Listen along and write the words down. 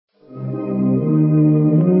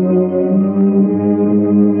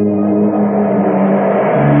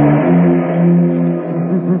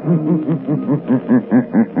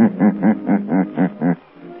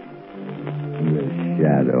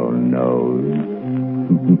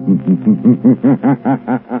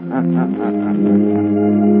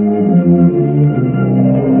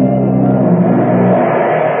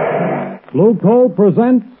Blue Coal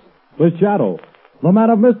presents The Shadow, the man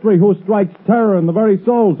of mystery who strikes terror in the very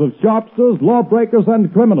souls of sharpsters, lawbreakers,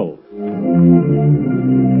 and criminals.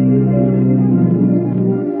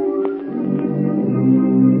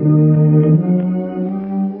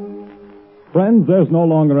 Friends, there's no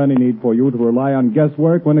longer any need for you to rely on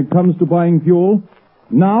guesswork when it comes to buying fuel.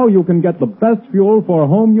 Now you can get the best fuel for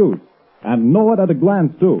home use, and know it at a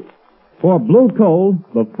glance, too. For Blue Coal,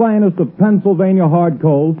 the finest of Pennsylvania hard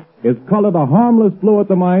coal, is colored a harmless blue at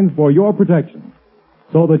the mines for your protection,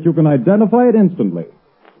 so that you can identify it instantly.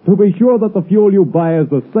 To be sure that the fuel you buy is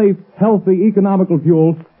the safe, healthy, economical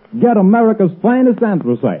fuel, get America's finest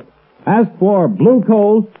anthracite. Ask for Blue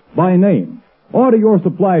Coal by name. Order your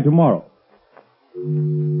supply tomorrow.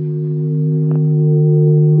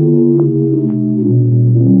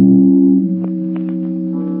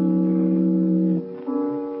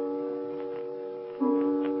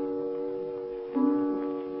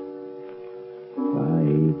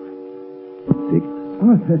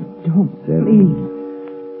 Arthur, don't, 7, please.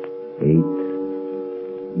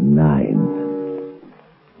 8, 9.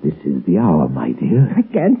 This is the hour, my dear. I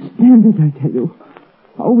can't stand it, I tell you.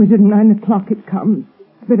 Always at 9 o'clock it comes.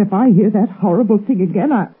 But if I hear that horrible thing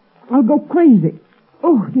again, I'll go crazy.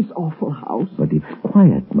 Oh, this awful house. But it's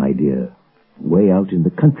quiet, my dear. Way out in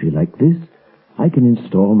the country like this, I can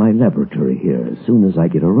install my laboratory here as soon as I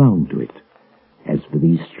get around to it. As for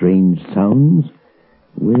these strange sounds,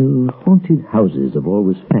 well, haunted houses have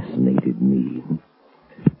always fascinated me.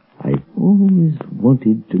 I've always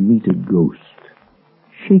wanted to meet a ghost,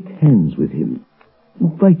 shake hands with him,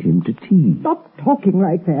 invite him to tea. Stop talking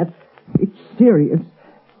like that. It's serious.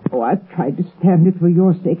 Oh, I've tried to stand it for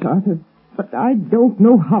your sake, Arthur, but I don't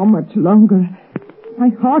know how much longer. My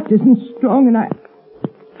heart isn't strong, and I...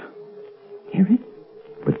 Hear it?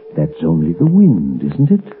 But that's only the wind,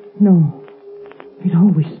 isn't it? No. It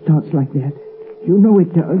always starts like that. You know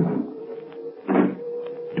it does.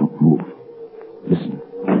 Don't move. Listen.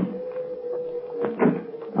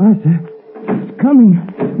 Arthur, it's coming.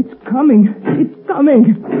 It's coming. It's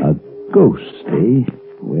coming. A ghost, eh?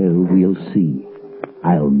 Well, we'll see.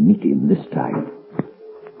 I'll meet him this time.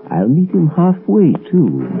 I'll meet him halfway,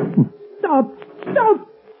 too. Stop! Stop!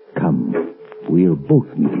 Come. We'll both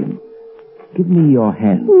meet him. Give me your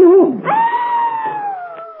hand. No!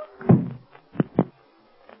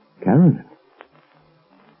 Carolyn.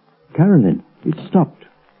 Carolyn, it stopped.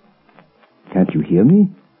 Can't you hear me?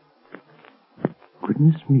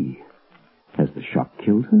 Goodness me. Has the shock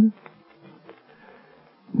killed her?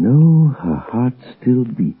 No, her heart still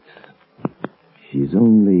beats. She's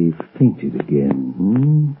only fainted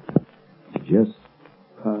again. Just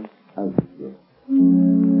pass out there.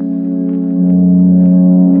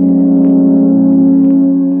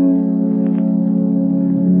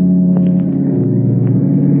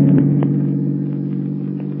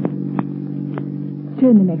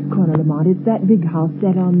 Turn the next corner, Lamont. It's that big house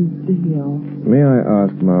set on the hill. May I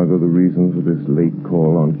ask, Margot, the reason for this late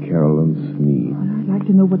call on Carolyn Sneed? Well, I'd like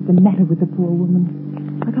to know what's the matter with the poor woman.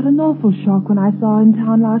 I got an awful shock when I saw her in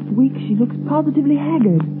town last week. She looks positively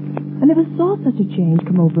haggard. I never saw such a change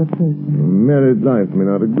come over a person. Married life may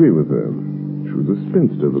not agree with her. She was a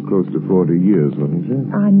spinster for close to 40 years, wasn't she?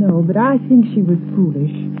 I know, but I think she was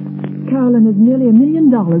foolish. Carolyn has nearly $1 million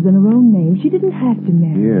in her own name. She didn't have to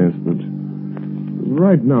marry. Yes, but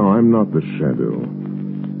right now I'm not the shadow.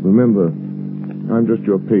 Remember, I'm just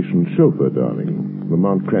your patient chauffeur, darling.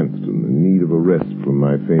 Lamont Cranston, in need of a rest from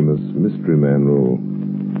my famous mystery man role.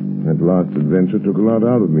 That last adventure took a lot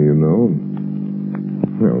out of me, you know.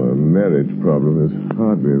 Well, a marriage problem is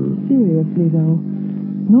hardly as... Seriously, though.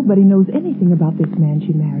 Nobody knows anything about this man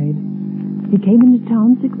she married. He came into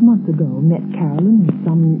town 6 months ago, met Carolyn in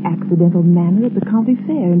some accidental manner at the county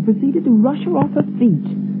fair, and proceeded to rush her off her feet.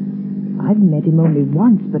 I've met him only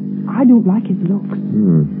once, but I don't like his looks.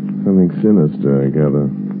 Something sinister, I gather.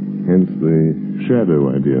 Hence the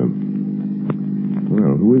shadow idea.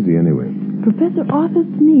 Well, who is he anyway? Professor Arthur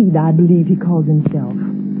Sneed, I believe he calls himself.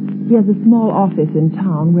 He has a small office in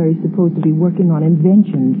town where he's supposed to be working on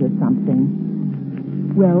inventions or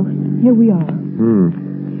something. Well, here we are.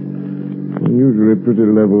 Usually pretty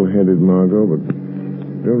level-headed, Margot, but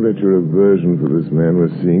don't let your aversion for this man we're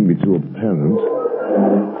seeing be too apparent.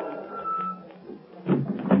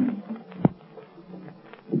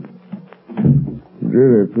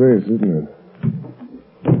 Dreary place, isn't it?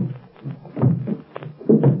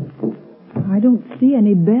 I don't see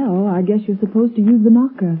any bell. I guess you're supposed to use the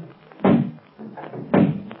knocker.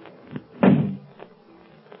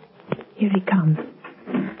 Here he comes.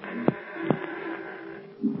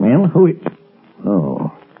 Well, who is...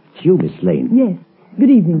 Oh, it's you, Miss Lane. Yes.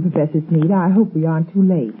 Good evening, Professor Sneed. I hope we aren't too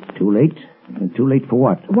late. Too late? Too late for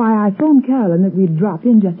what? Why, I phoned Carolyn that we'd drop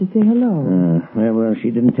in just to say hello. Well,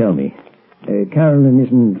 she didn't tell me. Carolyn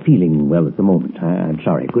isn't feeling well at the moment. I'm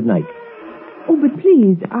sorry. Good night. Oh, but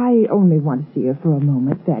please, I only want to see her for a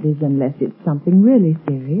moment. That is, unless it's something really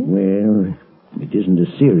serious. Well, it isn't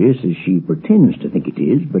as serious as she pretends to think it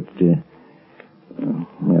is, but...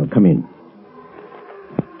 well, come in.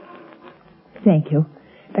 Thank you.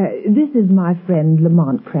 This is my friend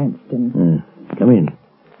Lamont Cranston. Come in.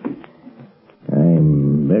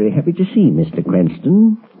 I'm very happy to see Mr.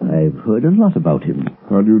 Cranston. I've heard a lot about him.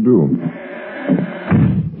 How do you do?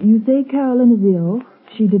 You say Carolyn is ill?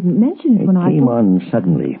 She didn't mention it when I came on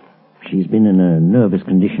suddenly. She's been in a nervous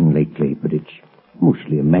condition lately, but it's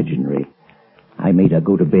mostly imaginary. I made her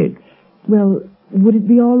go to bed. Well, would it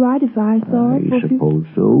be all right if I saw her? I suppose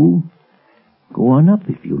so. Go on up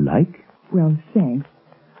if you like. Well, thanks.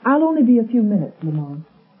 I'll only be a few minutes, Lamont.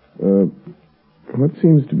 What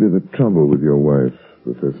seems to be the trouble with your wife,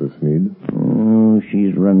 Professor Sneed? Oh,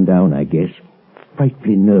 she's run down, I guess.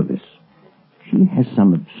 Frightfully nervous. She has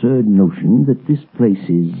some absurd notion that this place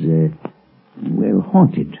is,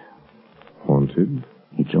 haunted. Haunted?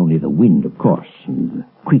 It's only the wind, of course, and the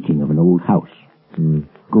creaking of an old house.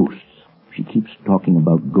 Ghosts. She keeps talking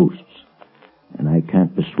about ghosts. And I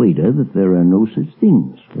can't persuade her that there are no such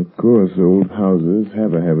things. Of course, old houses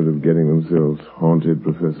have a habit of getting themselves haunted,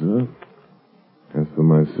 Professor. As for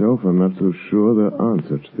myself, I'm not so sure there aren't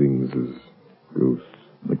such things as ghosts.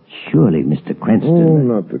 But surely, Mr. Cranston... Oh,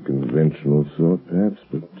 not the conventional sort, perhaps,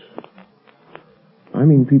 but... I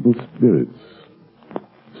mean people's spirits.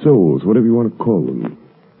 Souls, whatever you want to call them.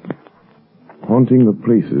 Haunting the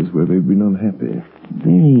places where they've been unhappy.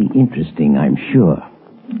 Very interesting, I'm sure.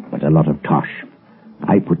 But a lot of tosh.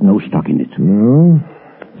 I put no stock in it. No?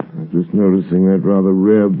 I'm just noticing that rather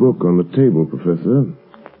rare book on the table, Professor.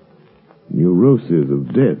 Neuroses of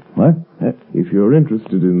Death. What? If you're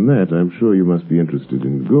interested in that, I'm sure you must be interested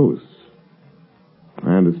in ghosts.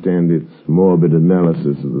 I understand its morbid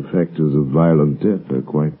analysis of the factors of violent death are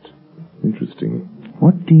quite interesting.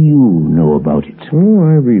 What do you know about it? Oh,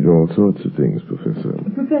 I read all sorts of things, Professor.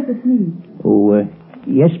 Professor Sneed. Oh,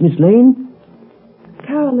 yes, Miss Lane?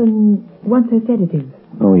 Carolyn wants her sedative.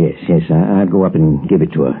 Oh, yes. I'll go up and give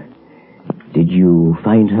it to her. Did you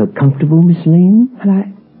find her comfortable, Miss Lane? Well,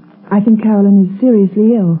 I think Carolyn is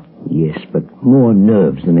seriously ill. Yes, but more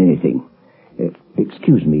nerves than anything.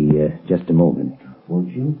 Excuse me just a moment, won't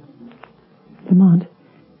you? Lamont,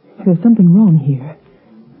 there's something wrong here.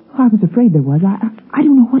 I was afraid there was. I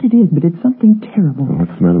don't know what it is, but it's something terrible.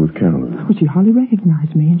 What's the matter with Carolyn? Well, she hardly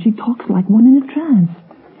recognized me, and she talks like one in a trance,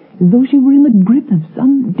 as though she were in the grip of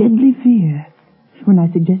some deadly fear. When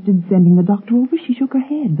I suggested sending the doctor over, she shook her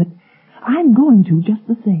head, but I'm going to just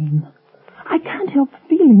the same. I can't help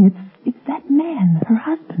feeling it's that man, her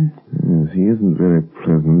husband. Yes, he isn't very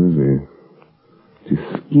pleasant, is he? His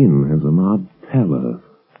skin has an odd pallor.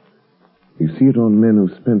 You see it on men who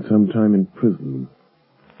spent some time in prison.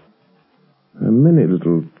 There are many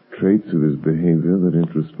little traits of his behavior that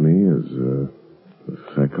interest me as a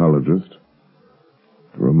psychologist.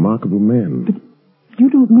 A remarkable man. But you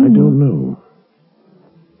don't know... I don't know.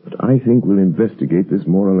 But I think we'll investigate this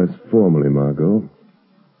more or less formally, Margot.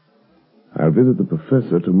 I'll visit the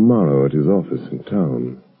professor tomorrow at his office in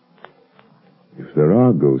town. If there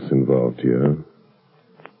are ghosts involved here,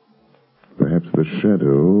 perhaps the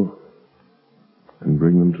shadow can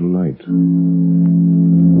bring them to light.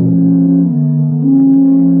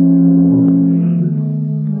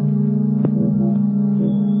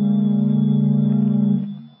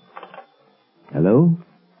 Hello?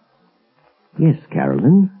 Yes,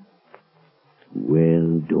 Carolyn.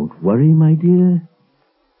 Well, don't worry, my dear.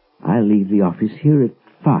 I'll leave the office here at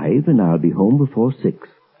 5, and I'll be home before 6.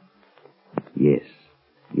 Yes,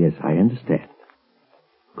 I understand.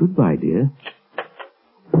 Goodbye, dear.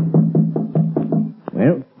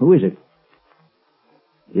 Well, who is it?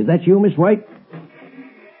 Is that you, Miss White?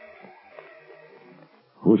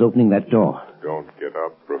 Who's opening that door? Don't get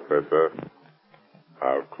up, Professor.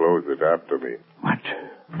 I'll close it after me. What?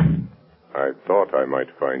 I thought I might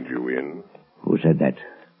find you in. Who said that?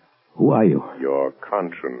 Who are you? Your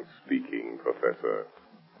conscience speaking, Professor.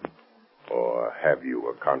 Or have you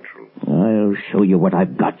a conscience? I'll show you what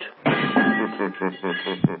I've got.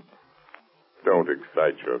 Don't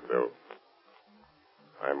excite yourself.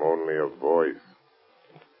 I'm only a voice.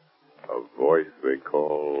 A voice they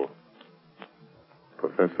call...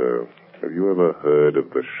 Professor, have you ever heard of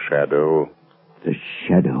the shadow? The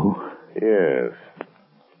shadow? Yes.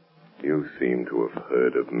 You seem to have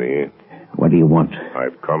heard of me. What do you want?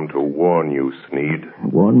 I've come to warn you, Sneed.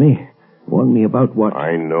 Warn me? Warn me about what?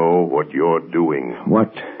 I know what you're doing.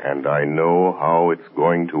 What? And I know how it's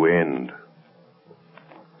going to end.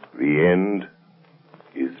 The end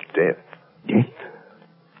is death. Death?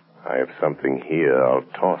 I have something here I'll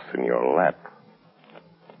toss in your lap.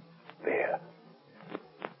 There.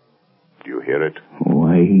 Do you hear it?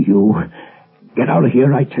 Why, you... Get out of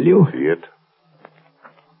here, I tell you. See it?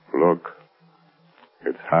 Look.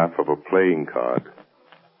 It's half of a playing card.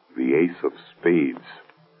 The ace of spades.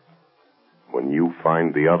 When you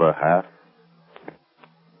find the other half,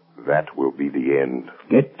 that will be the end.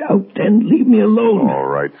 Get out and leave me alone. All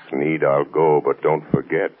right, Sneed, I'll go, but don't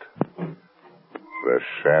forget. The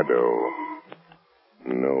shadow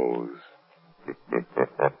knows.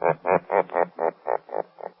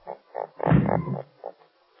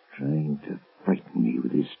 Trying to frighten me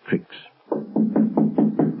with his tricks.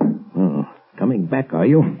 Oh, coming back, are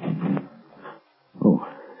you? Oh,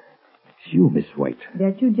 it's you, Miss White. There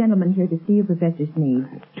are two gentlemen here to see you, Professor Sneed.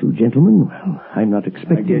 Two gentlemen? Well, I'm not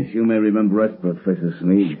expecting... I guess you may remember us, Professor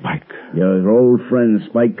Sneed. Spike. Your old friends,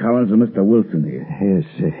 Spike Collins and Mr. Wilson here.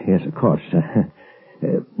 Yes, of course.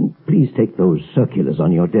 Please take those circulars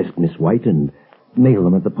on your desk, Miss White, and mail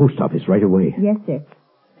them at the post office right away. Yes, sir.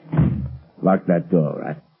 Lock that door,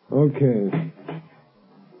 right? Okay.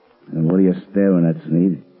 And what are you staring at,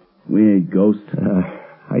 Sneed? We ain't ghosts.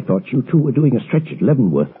 I thought you two were doing a stretch at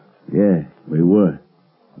Leavenworth. Yeah, we were.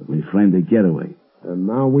 But we framed a getaway. And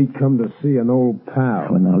now we come to see an old pal.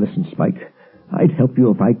 Well, now listen, Spike. I'd help you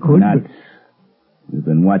if I could. Nuts. We've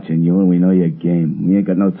been watching you, and we know your game. We ain't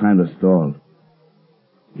got no time to stall.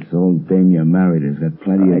 This old dame you married has got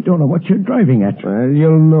plenty of... I don't know what you're driving at. Well,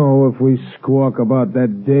 you'll know if we squawk about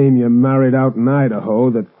that dame you married out in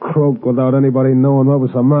Idaho that croaked without anybody knowing what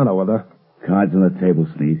was the matter with her. Cards on the table,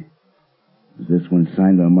 Sneed. Has this one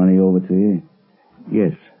signed our money over to you?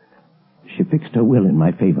 Yes. She fixed her will in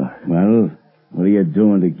my favor. Well, what are you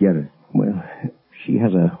doing to get it? Well, she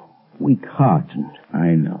has a weak heart, and...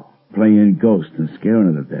 I know. Playing ghost and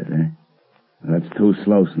scaring her to death, eh? Well, that's too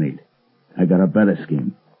slow, Sneed. I got a better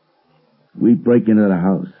scheme. We break into the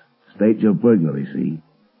house, stage a burglary, see?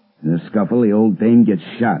 In a scuffle, the old dame gets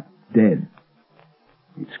shot, dead.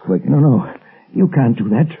 It's quick. No, you can't do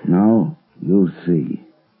that. No, you'll see.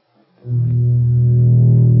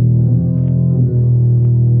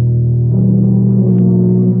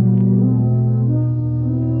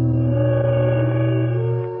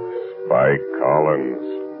 Spike Collins.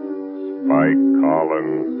 Spike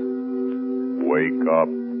Collins. Wake up.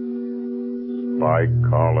 Spike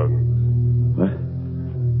Collins. What?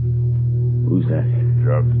 Who's that?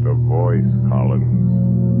 Just a voice, Collins.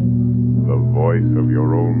 The voice of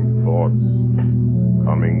your own thoughts,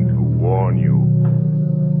 coming to warn you.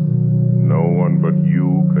 No one but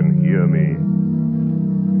you can hear me.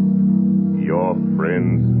 Your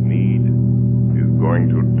friend's need is going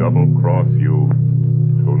to double-cross you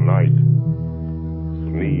tonight.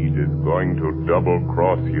 Sneed is going to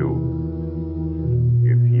double-cross you.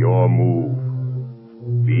 It's your move.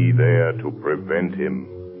 Be there to prevent him.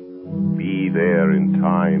 Be there in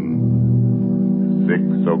time. 6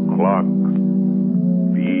 o'clock.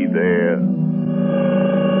 Be there.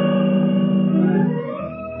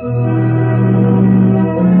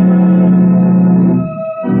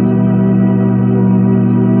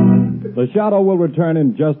 The Shadow will return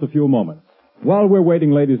in just a few moments. While we're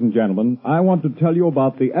waiting, ladies and gentlemen, I want to tell you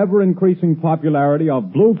about the ever-increasing popularity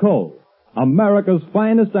of Blue Coal, America's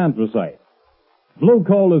finest anthracite. Blue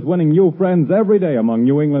Coal is winning new friends every day among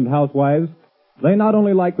New England housewives. They not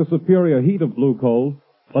only like the superior heat of Blue Coal,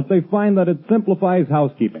 but they find that it simplifies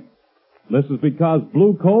housekeeping. This is because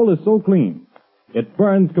Blue Coal is so clean. It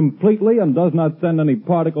burns completely and does not send any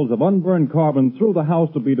particles of unburned carbon through the house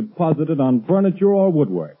to be deposited on furniture or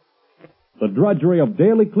woodwork. The drudgery of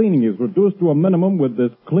daily cleaning is reduced to a minimum with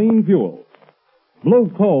this clean fuel.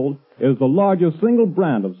 Blue Coal is the largest single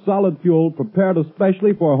brand of solid fuel prepared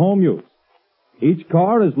especially for home use. Each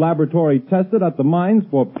car is laboratory tested at the mines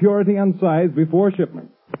for purity and size before shipment.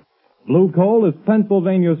 Blue Coal is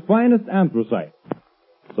Pennsylvania's finest anthracite.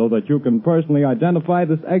 So that you can personally identify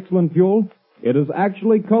this excellent fuel, it is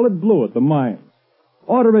actually colored blue at the mines.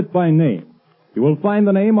 Order it by name. You will find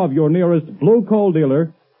the name of your nearest Blue Coal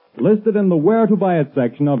dealer listed in the Where to Buy It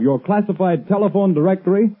section of your classified telephone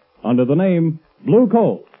directory under the name Blue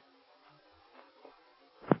Coal.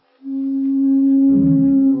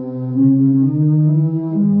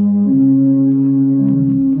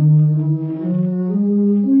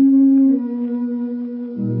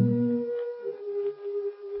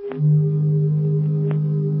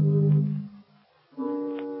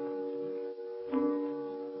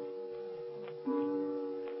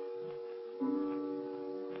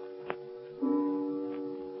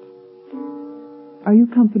 Are you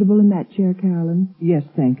comfortable in that chair, Carolyn? Yes,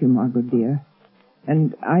 thank you, Margaret, dear.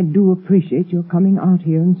 And I do appreciate your coming out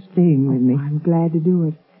here and staying with me. I'm glad to do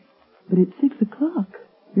it. But it's 6 o'clock.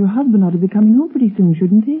 Your husband ought to be coming home pretty soon,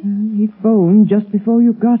 shouldn't he? He phoned just before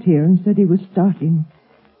you got here and said he was starting.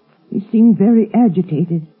 He seemed very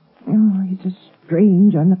agitated. Oh, he's a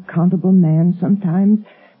strange, unaccountable man sometimes.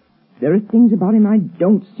 There are things about him I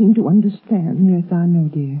don't seem to understand. Yes, I know,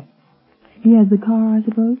 dear. He has the car, I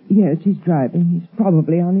suppose? Yes, he's driving. He's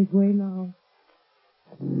probably on his way now.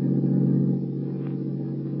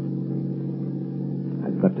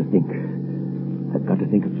 I've got to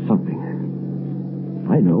think of something.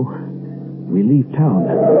 I know. We leave town.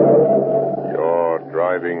 You're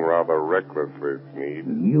driving rather recklessly, Sneed.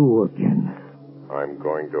 You again. I'm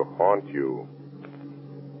going to haunt you.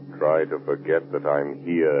 Try to forget that I'm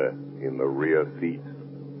here in the rear seat.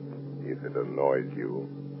 If it annoys you.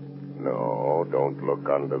 No, don't look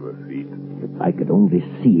under the seat. If I could only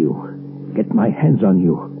see you, get my hands on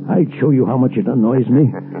you, I'd show you how much it annoys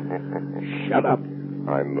me. Shut up.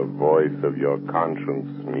 I'm the voice of your conscience,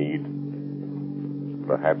 Sneed.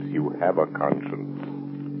 Perhaps you have a conscience.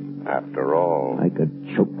 After all. I could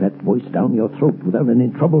choke that voice down your throat without any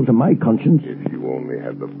trouble to my conscience. If you only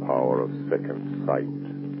had the power of second sight,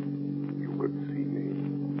 you could see me.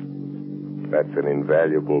 That's an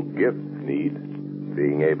invaluable gift, Sneed.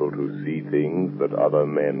 Being able to see things that other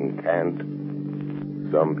men can't.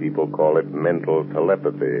 Some people call it mental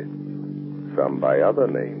telepathy. Some by other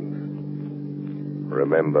names.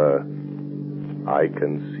 Remember, I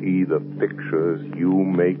can see the pictures you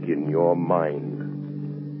make in your mind.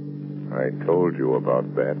 I told you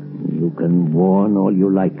about that. You can warn all you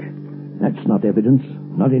like. That's not evidence.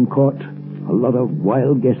 Not in court. A lot of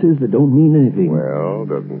wild guesses that don't mean anything. Well,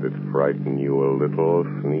 doesn't it frighten you a little,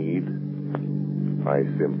 Sneed? I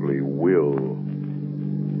simply will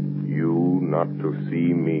you not to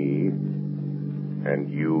see me, and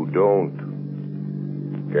you don't.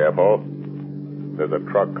 Careful. There's a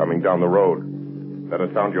truck coming down the road. Better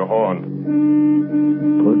sound your horn.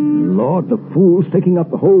 Good Lord, the fool's taking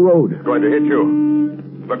up the whole road. It's going to hit you.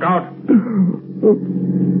 Look out.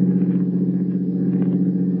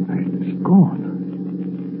 It's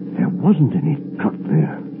gone. There wasn't any truck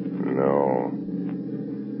there. No.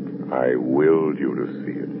 I willed you to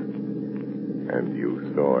see it. And you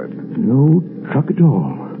saw it. No truck at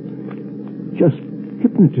all. Just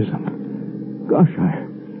hypnotism. Gosh,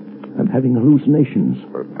 I'm having hallucinations.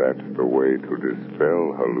 But that's the way to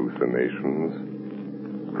dispel hallucinations.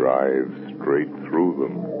 Drive straight through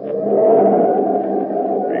them.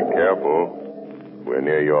 Be careful. We're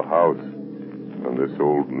near your house. And this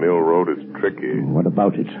old mill road is tricky. What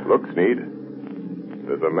about it? Look, Sneed.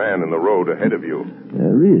 There's a man in the road ahead of you.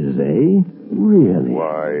 There is, eh? Really?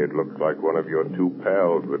 Why, it looks like one of your two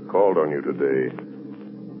pals that called on you today.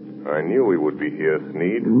 I knew he would be here,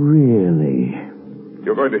 Sneed. Really?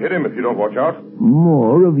 You're going to hit him if you don't watch out.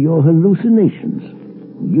 More of your hallucinations.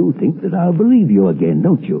 You think that I'll believe you again,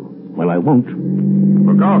 don't you? Well, I won't.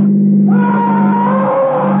 Look out.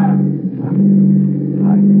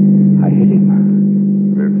 I hit him.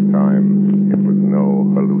 This time, it was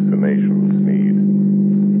no hallucination, Sneed.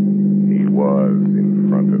 He was in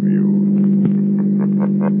front of you.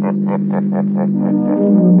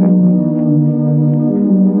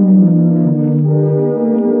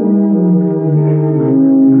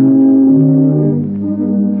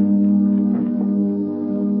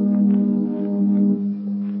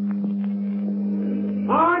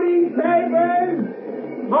 Morning papers!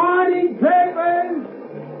 Morning papers!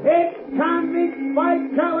 Ex-convict Spike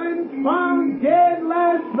Cullen found dead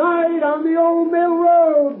last night on the old mill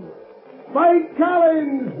road. Spike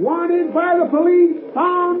Cullen, wanted by the police,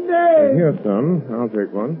 found dead. Here, son. I'll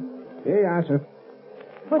take one. Here you are, sir.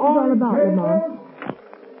 What's it all about, Lamont?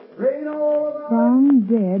 Found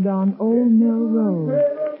dead on Old Mill Road.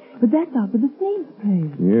 But that's out of the Sneed's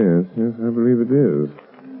place. Yes, I believe it is.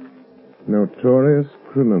 Notorious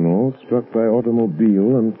criminal struck by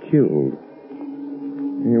automobile and killed.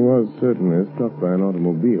 He was certainly struck by an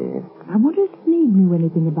automobile. I wonder if Sneed knew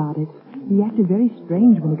anything about it. He acted very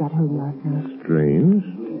strange when he got home last night. Strange?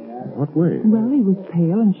 What way? Well, he was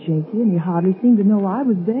pale and shaky, and he hardly seemed to know I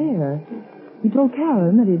was there. He told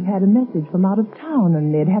Carolyn that he'd had a message from out of town,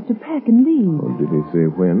 and they'd have to pack and leave. Oh, did he say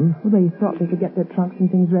when? Well, they thought they could get their trunks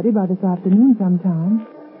and things ready by this afternoon sometime.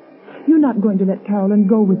 You're not going to let Carolyn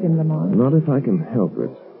go with him, Lamont? Not if I can help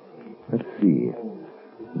it. Let's see.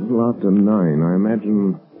 A little after 9. I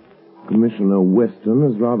imagine Commissioner Weston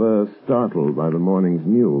is rather startled by the morning's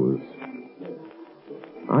news.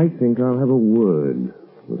 I think I'll have a word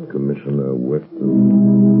with Commissioner Weston.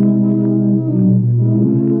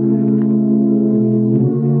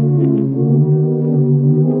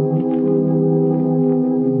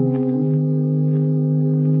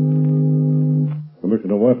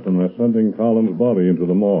 Weston. They're sending Collins' body into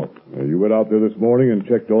the morgue. You went out there this morning and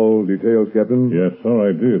checked all details, Captain? Yes, sir,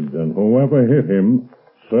 I did. And whoever hit him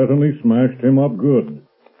certainly smashed him up good.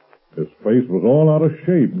 His face was all out of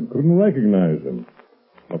shape and couldn't recognize him.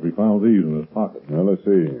 But we found these in his pocket. Now, let's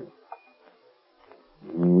see.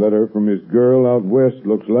 A letter from his girl out west,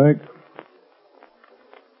 looks like.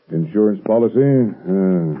 Insurance policy.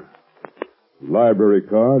 Library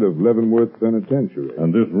card of Leavenworth Penitentiary.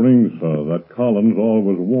 And this ring, sir, that Collins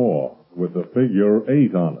always wore, with the figure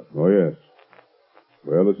 8 on it. Oh, yes.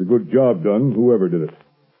 Well, it's a good job done, whoever did it.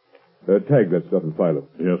 Tag that stuff and file it.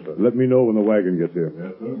 Yes, sir. Let me know when the wagon gets here.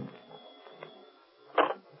 Yes, sir.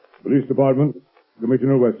 Police Department,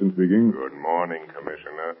 Commissioner Weston speaking. Good morning,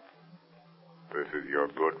 Commissioner. This is your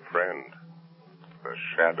good friend, the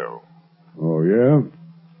Shadow. Oh, yeah?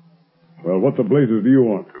 Well, what the blazes do you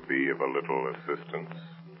want? To be of a little assistance,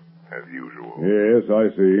 as usual. Yes,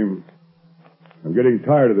 I see. I'm getting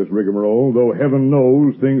tired of this rigmarole, though heaven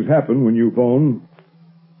knows things happen when you phone.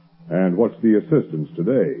 And what's the assistance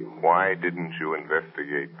today? Why didn't you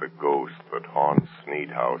investigate the ghost that haunts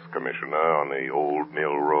Sneed House, Commissioner, on the Old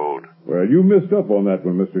Mill Road? Well, you missed up on that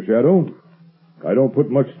one, Mr. Shadow. I don't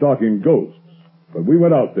put much stock in ghosts, but we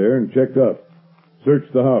went out there and checked up,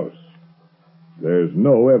 searched the house. There's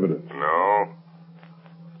no evidence. No.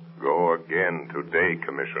 Go again today,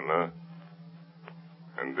 Commissioner.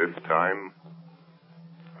 And this time,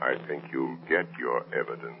 I think you'll get your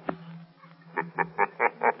evidence.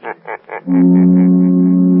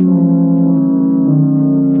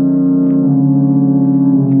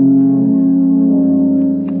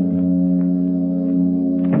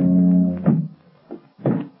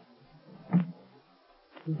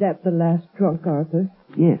 Is that the last drunk, Arthur?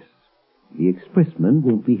 Yes. The expressman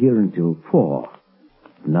won't be here until 4.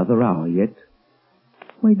 Another hour yet.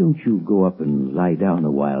 Why don't you go up and lie down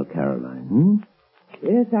a while, Caroline,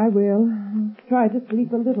 Yes, I will. I'll try to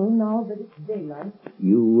sleep a little now that it's daylight.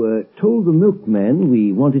 You told the milkman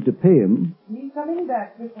we wanted to pay him. He's coming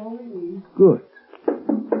back before we leave. Good.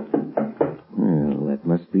 Well, that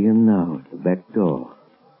must be him now at the back door.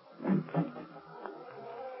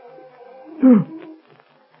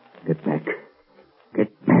 Get back.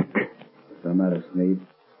 Get back. What's the matter, Sneed?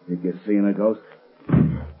 Think you're seeing a ghost?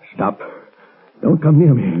 Stop. Don't come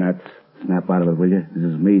near me. Nuts. Snap out of it, will you? This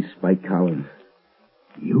is me, Spike Collins.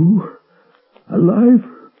 You? Alive?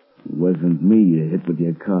 It wasn't me you hit with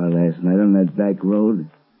your car last night on that back road.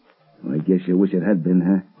 Well, I guess you wish it had been,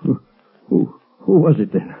 huh? Who was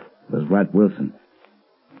it then? It was Rat Wilson.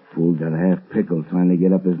 Fool got half pickled trying to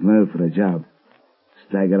get up his nerve for the job.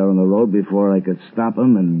 Staggered out on the road before I could stop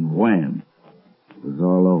him, and wham! It was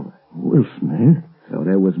all over. Wilson, eh? So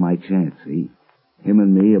there was my chance, see? Him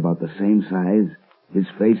and me about the same size, his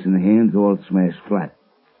face and hands all smashed flat.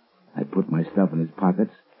 I put my stuff in his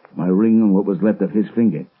pockets, my ring and what was left of his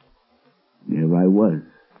finger. There I was,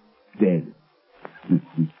 dead.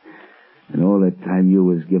 And all that time you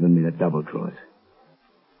was giving me the double cross.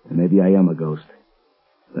 And maybe I am a ghost,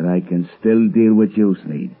 but I can still deal with you,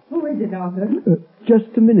 Sneed. Who is it, Arthur?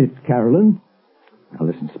 Just a minute, Carolyn. Now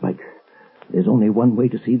listen, Spike. There's only one way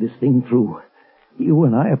to see this thing through. You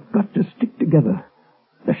and I have got to stick together.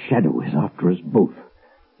 The Shadow is after us both.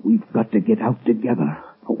 We've got to get out together,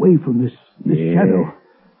 away from this Shadow.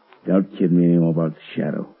 Don't kid me anymore about the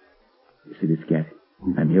Shadow. You see this cat?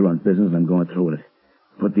 I'm here on business and I'm going through with it.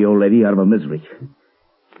 Put the old lady out of her misery.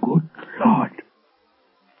 Good Lord.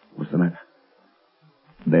 What's the matter?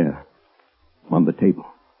 There. On the table.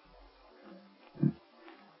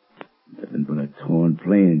 Nothing but a torn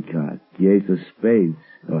playing card. The ace of spades,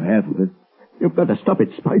 or half of it. You've got to stop it,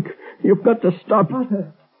 Spike. You've got to stop.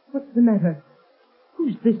 Arthur, what's the matter?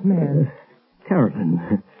 Who's this man?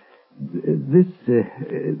 Carolyn. This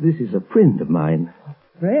is a friend of mine.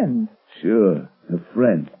 A friend? Sure, a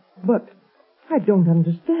friend. But I don't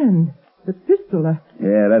understand. The pistol,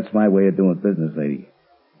 Yeah, that's my way of doing business, lady.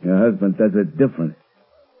 Your husband does it different.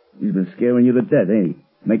 He's been scaring you to death, ain't he?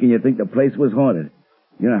 Making you think the place was haunted.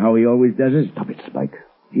 You know how he always does it? Stop it, Spike.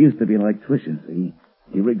 He used to be an electrician, see?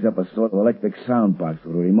 He rigs up a sort of electric sound box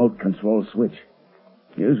with a remote control switch.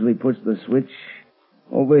 He usually puts the switch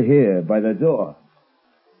over here by the door.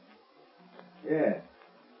 Yeah,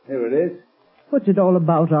 here it is. What's it all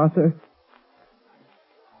about, Arthur?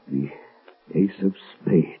 The ace of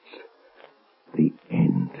spades. The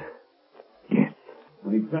end. Death.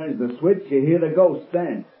 When he turns the switch, you hear the ghost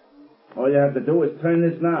dance. All you have to do is turn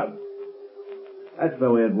this knob. That's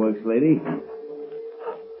the way it works, lady.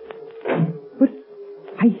 But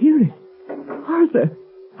I hear it. Arthur,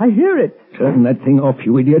 I hear it. Turn that thing off,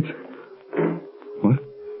 you idiot. What?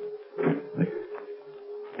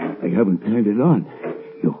 I haven't turned it on.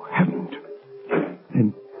 You haven't.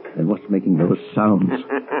 Then what's making those sounds?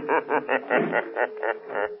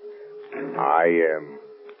 I am.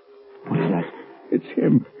 What's that? It's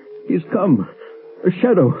him. He's come. A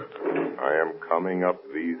shadow. I am coming up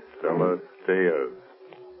these cellar stairs.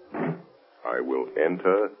 I will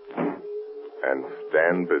enter and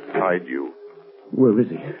stand beside you. Where is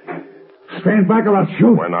he? Stand back or I'll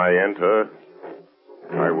shoot. When I enter,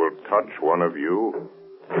 I will touch one of you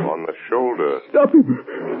on the shoulder. Stop him.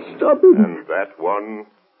 Stop him. And that one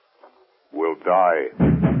will die.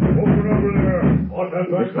 Open over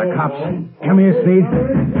there. It's the cops. Come here, Sneed.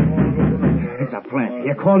 It's a plant.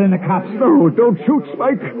 You called in the cops. No, don't shoot,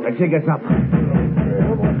 Spike. The jig is up.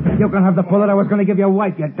 You can have the bullet I was going to give your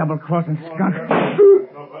wife, you double-crossing skunk.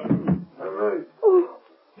 Oh,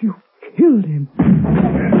 you killed him.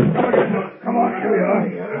 Come on, here we are.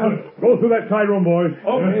 Go through that side room, boys.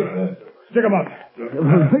 Okay. Stick him up.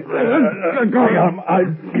 I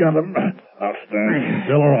got him. Now stand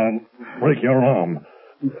still around. Break your arm.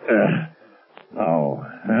 Now,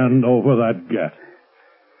 hand over that gat.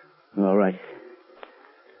 All right.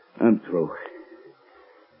 I'm through.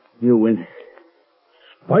 You win.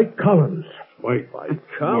 Spike Collins. Spike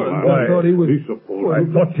Collins? I thought he was... I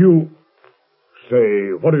thought you...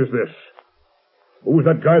 Say, what is this? Who was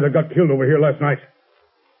that guy that got killed over here last night?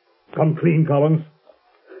 Come clean, Collins.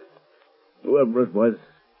 Whoever it was,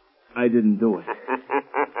 I didn't do it.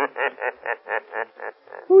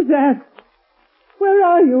 Who's that? Where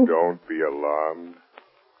are you? Don't be alarmed.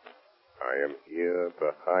 I am here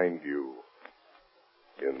behind you,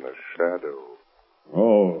 in the shadow.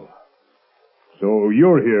 Oh. So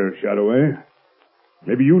you're here, Shadow, eh?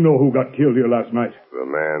 Maybe you know who got killed here last night. The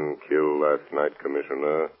man killed last night,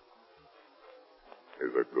 Commissioner,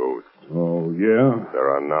 is a ghost. Oh, yeah? There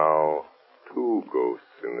are now 2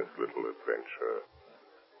 ghosts in this little adventure.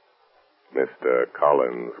 Mr.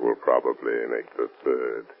 Collins will probably make the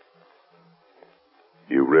 3rd.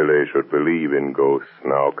 You really should believe in ghosts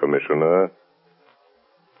now, Commissioner.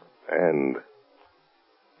 And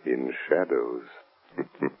in shadows.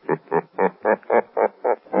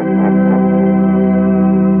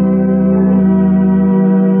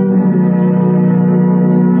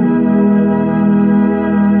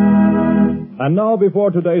 And now,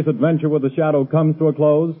 before today's adventure with the Shadow comes to a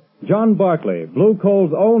close, John Barclay, Blue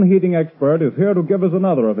Coal's own heating expert, is here to give us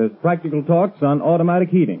another of his practical talks on automatic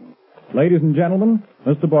heating. Ladies and gentlemen,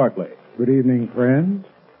 Mr. Barclay. Good evening, friends.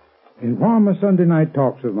 In former Sunday night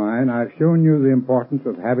talks of mine, I've shown you the importance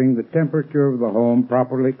of having the temperature of the home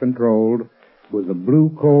properly controlled with a Blue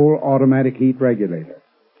Coal automatic heat regulator.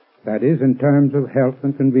 That is, in terms of health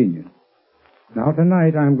and convenience. Now,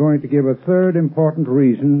 tonight, I'm going to give a third important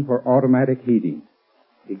reason for automatic heating: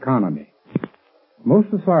 economy. Most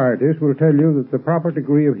authorities will tell you that the proper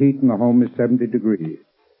degree of heat in the home is 70 degrees.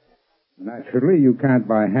 Naturally, you can't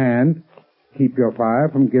by hand keep your fire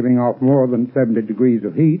from giving off more than 70 degrees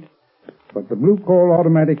of heat, but the Blue Coal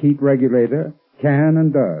automatic heat regulator can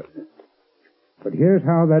and does. But here's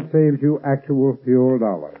how that saves you actual fuel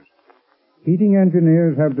dollars. Heating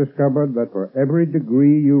engineers have discovered that for every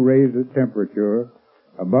degree you raise the temperature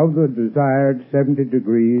above the desired 70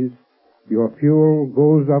 degrees, your fuel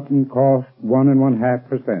goes up in cost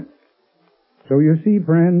 1.5%. So you see,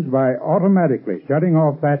 friends, by automatically shutting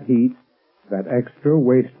off that heat, that extra,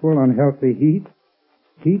 wasteful, unhealthy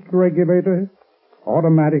heat regulator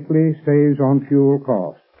automatically saves on fuel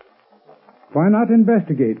costs. Why not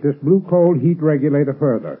investigate this Blue Coal heat regulator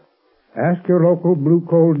further? Ask your local Blue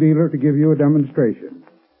Coal dealer to give you a demonstration.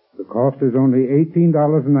 The cost is only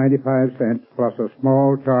 $18.95 plus a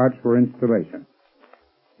small charge for installation.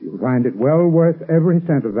 You'll find it well worth every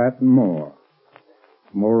cent of that and more.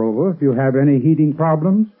 Moreover, if you have any heating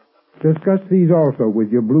problems, discuss these also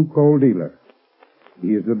with your Blue Coal dealer. He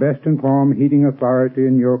is the best informed heating authority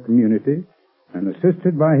in your community, and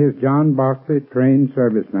assisted by his John Barclay trained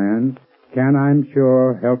serviceman, can, I'm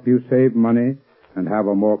sure, help you save money and have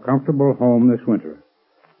a more comfortable home this winter.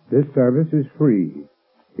 This service is free.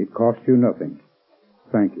 It costs you nothing.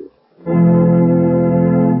 Thank you.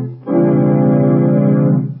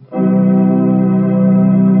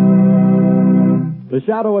 The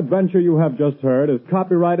Shadow adventure you have just heard is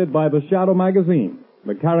copyrighted by the Shadow magazine.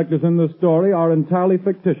 The characters in this story are entirely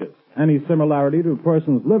fictitious. Any similarity to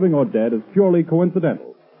persons living or dead is purely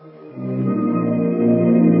coincidental.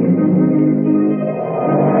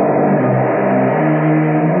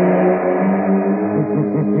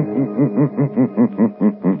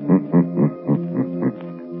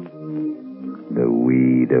 The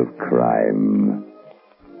weed of crime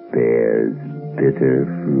bears bitter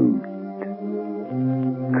fruit.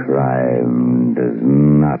 Crime does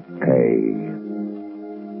not pay.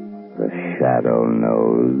 Shadow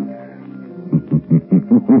knows.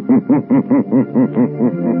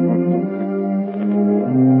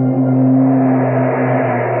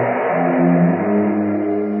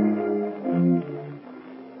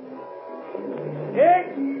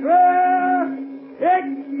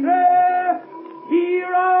 Extra!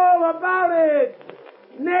 Hear all about it!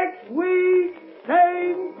 Next week,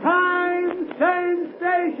 same time, same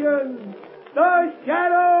station. The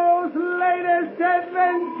Shadow's latest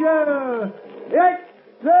adventure.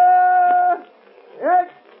 Extra!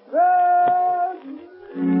 Extra!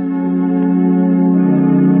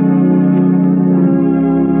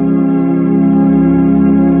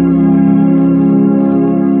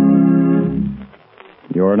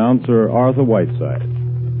 Your announcer, Arthur Whiteside.